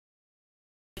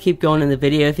keep going in the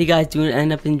video. If you guys do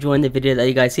end up enjoying the video that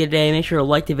you guys see today, make sure to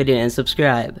like the video and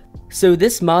subscribe. So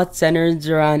this mod centers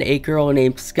around a girl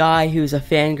named Sky, who's a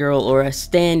fangirl, or a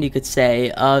stan you could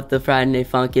say, of the Friday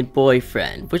Night Funkin'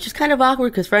 boyfriend, which is kind of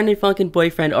awkward because Friday Night Funkin'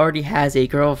 boyfriend already has a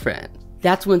girlfriend.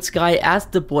 That's when Sky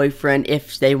asks the boyfriend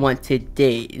if they want to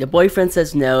date. The boyfriend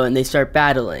says no and they start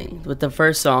battling, with the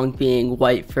first song being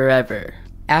White Forever.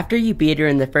 After you beat her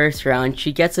in the first round,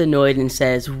 she gets annoyed and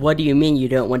says, "What do you mean you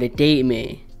don't want to date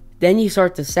me?" Then you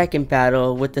start the second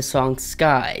battle with the song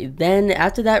Sky. Then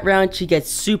after that round, she gets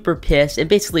super pissed and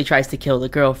basically tries to kill the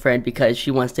girlfriend because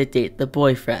she wants to date the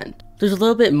boyfriend. There's a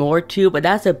little bit more too, but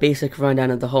that's a basic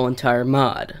rundown of the whole entire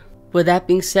mod. With that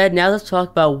being said, now let's talk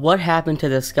about what happened to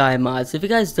the Sky mod. So if you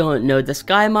guys don't know, the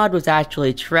Sky mod was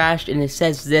actually trashed, and it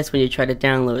says this when you try to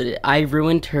download it: "I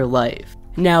ruined her life."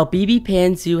 Now, BB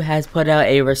Panzu has put out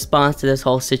a response to this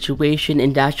whole situation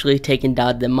and actually taken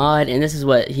down the mod, and this is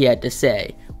what he had to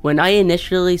say. "When I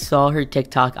initially saw her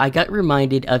TikTok, I got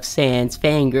reminded of Sans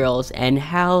fangirls and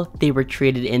how they were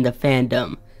treated in the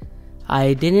fandom.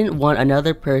 I didn't want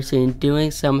another person doing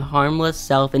some harmless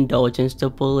self-indulgence to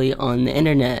bully on the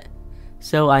internet.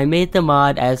 So I made the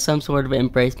mod as some sort of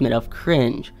embracement of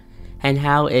cringe, and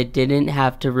how it didn't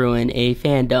have to ruin a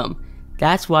fandom.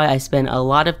 That's why I spent a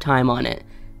lot of time on it.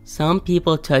 Some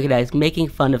people took it as making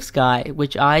fun of Sky,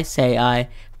 which I say I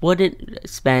wouldn't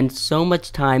spend so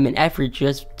much time and effort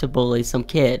just to bully some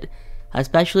kid.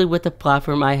 Especially with the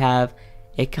platform I have,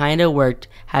 it kinda worked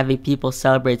having people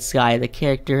celebrate Sky the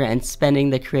character and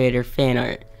spending the creator fan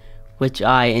art, which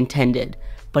I intended.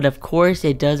 But of course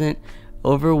it doesn't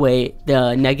overweight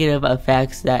the negative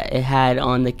effects that it had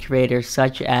on the creator,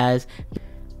 such as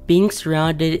being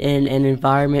surrounded in an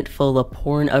environment full of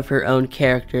porn of her own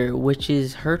character, which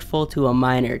is hurtful to a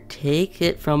minor. Take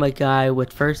it from a guy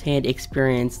with first-hand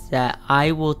experience that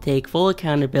I will take full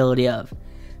accountability of.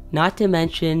 Not to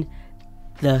mention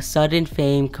the sudden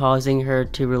fame causing her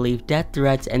to relieve death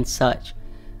threats and such.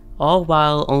 All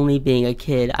while only being a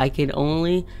kid. I can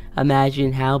only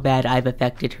imagine how bad I've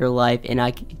affected her life, and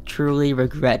I truly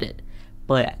regret it.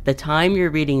 But at the time you're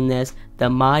reading this, the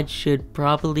mod should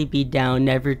probably be down,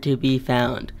 never to be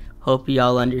found. Hope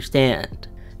y'all understand."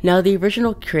 Now, the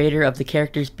original creator of the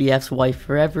character's BF's Wife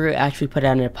Forever actually put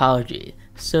out an apology.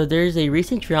 So there's a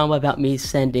recent drama about me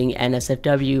sending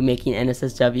NSFW, making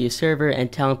NSFW server, and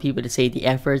telling people to say the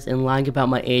F words and lying about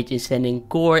my age and sending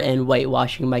gore and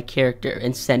whitewashing my character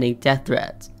and sending death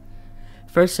threats.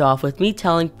 First off, with me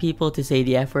telling people to say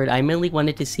the F word, I mainly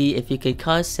wanted to see if you could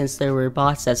cuss since there were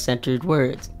bots that censored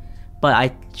words. But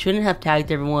I shouldn't have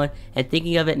tagged everyone, and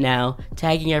thinking of it now,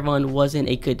 tagging everyone wasn't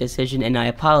a good decision and I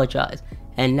apologize.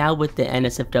 And now with the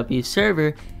NSFW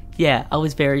server, yeah, I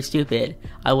was very stupid.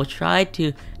 I will try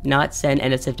to not send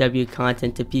NSFW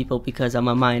content to people because I'm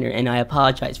a minor, and I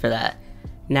apologize for that.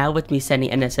 Now with me sending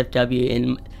NSFW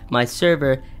in my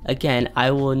server, again,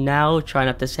 I will now try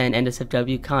not to send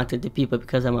NSFW content to people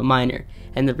because I'm a minor.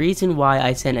 And the reason why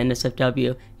I sent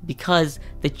NSFW, because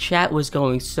the chat was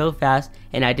going so fast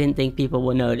and I didn't think people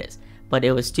would notice. But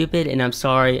it was stupid and I'm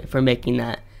sorry for making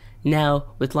that. Now,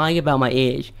 with lying about my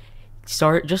age,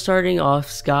 just starting off,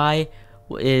 Sky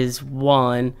is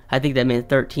 1, I think that meant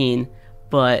 13,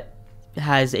 but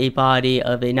has a body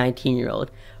of a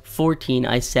 19-year-old. 14,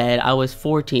 I said I was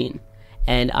 14,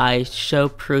 and I show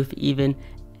proof even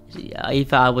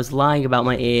if I was lying about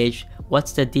my age.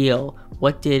 What's the deal?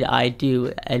 What did I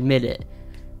do? Admit it.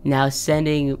 Now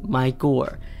sending my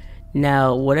gore.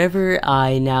 Now whatever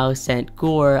I now sent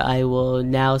gore, I will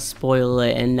now spoil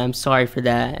it, and I'm sorry for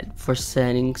that, for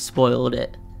sending spoiled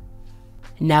it.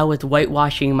 Now with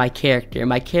whitewashing my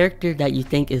character that you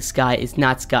think is Sky is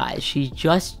not Sky. She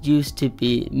just used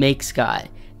to make Sky.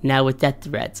 Now with death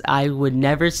threats, I would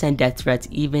never send death threats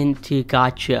even to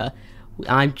Gotcha.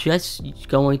 I'm just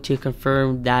going to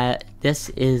confirm that this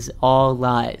is all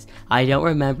lies. I don't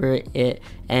remember it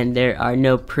and there are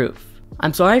no proof.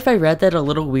 I'm sorry if I read that a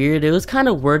little weird. It was kind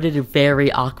of worded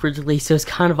very awkwardly, so it's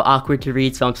kind of awkward to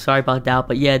read, so I'm sorry about that.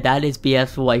 But yeah, that is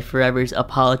BF's Wife Forever's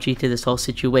apology to this whole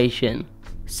situation.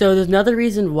 So there's another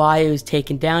reason why it was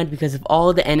taken down, because of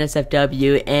all the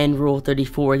NSFW and Rule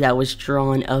 34 that was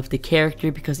drawn of the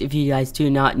character, because if you guys do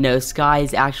not know, Sky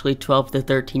is actually 12 to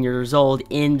 13 years old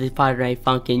in the Friday Night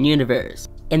Funkin' universe.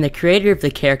 And the creator of the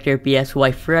character, BF's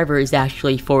Wife Forever, is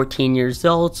actually 14 years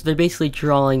old, so they're basically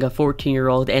drawing a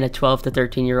 14-year-old and a 12 to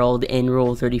 13-year-old in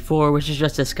Rule 34, which is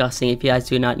just disgusting. If you guys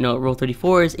do not know what Rule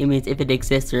 34 is, it means if it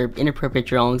exists, there are inappropriate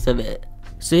drawings of it.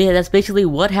 So yeah, that's basically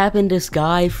what happened to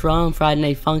Sky from Friday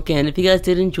Night Funkin'. If you guys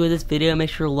did enjoy this video, make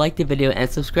sure to like the video and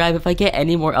subscribe. If I get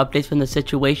any more updates from the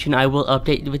situation, I will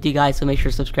update with you guys, so make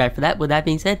sure to subscribe for that. With that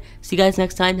being said, see you guys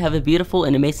next time. Have a beautiful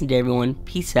and amazing day, everyone.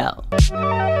 Peace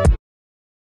out.